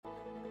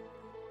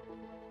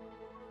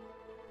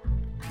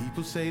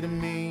People say to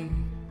me,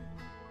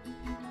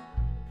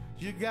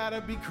 you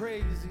gotta be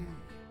crazy.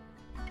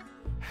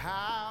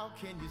 How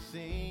can you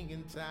sing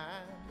in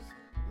times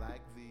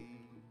like these?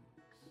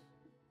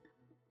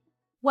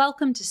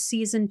 Welcome to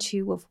Season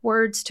 2 of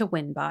Words to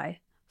Win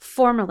By,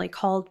 formerly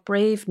called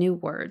Brave New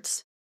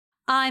Words.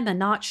 I'm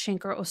Anat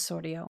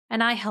Shinker-Osorio,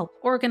 and I help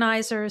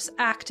organizers,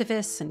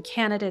 activists, and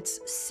candidates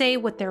say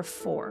what they're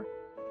for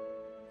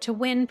to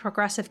win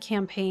progressive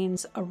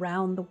campaigns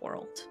around the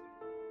world.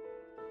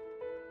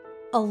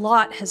 A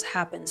lot has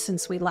happened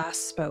since we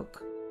last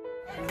spoke.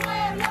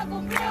 I'm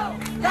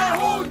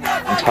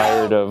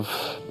tired of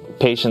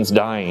patients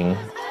dying.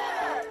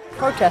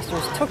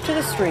 Protesters took to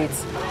the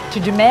streets to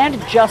demand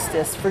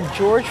justice for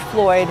George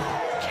Floyd.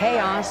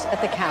 Chaos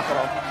at the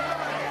Capitol.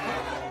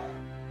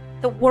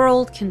 The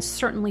world can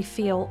certainly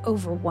feel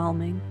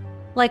overwhelming,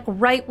 like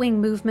right-wing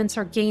movements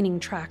are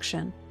gaining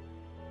traction,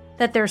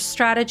 that their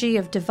strategy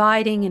of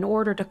dividing in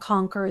order to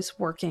conquer is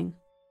working,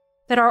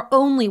 that our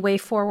only way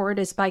forward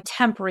is by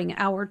tempering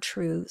our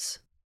truths.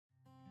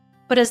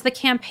 But as the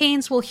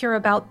campaigns we'll hear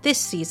about this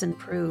season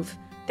prove,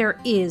 there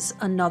is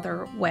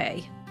another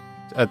way.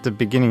 At the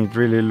beginning, it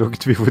really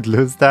looked we would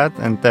lose that,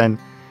 and then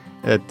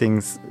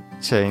things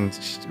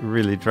changed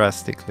really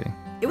drastically.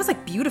 It was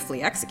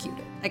beautifully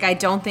executed. I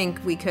don't think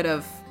we could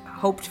have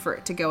hoped for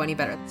it to go any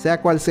better. Sea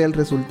cual sea el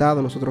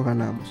resultado, nosotros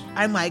ganamos.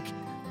 I'm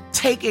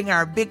taking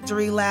our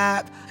victory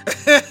lap.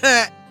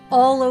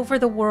 All over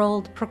the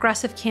world,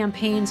 progressive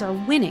campaigns are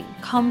winning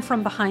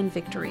come-from-behind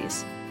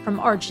victories,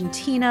 from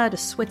Argentina to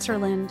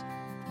Switzerland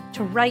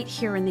to right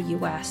here in the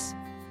US.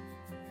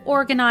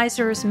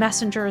 Organizers,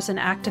 messengers, and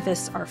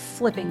activists are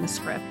flipping the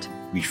script.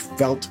 We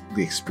felt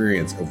the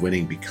experience of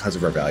winning because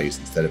of our values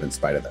instead of in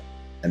spite of them.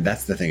 And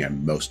that's the thing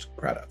I'm most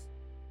proud of.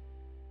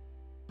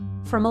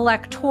 From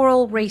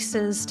electoral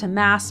races to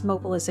mass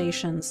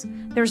mobilizations,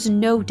 there's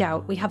no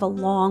doubt we have a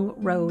long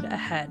road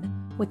ahead,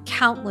 with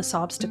countless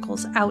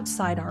obstacles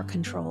outside our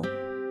control.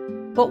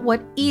 But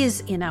what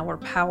is in our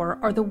power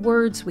are the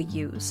words we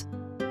use,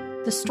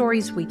 the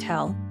stories we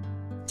tell,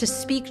 to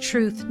speak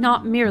truth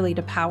not merely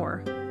to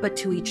power, but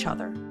to each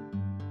other.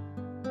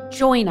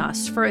 Join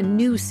us for a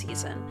new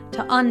season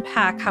to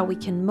unpack how we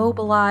can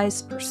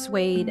mobilize,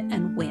 persuade,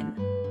 and win.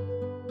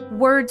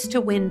 Words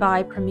to Win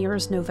By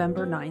premieres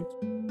November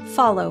 9th.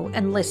 Follow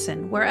and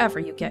listen wherever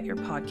you get your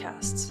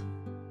podcasts.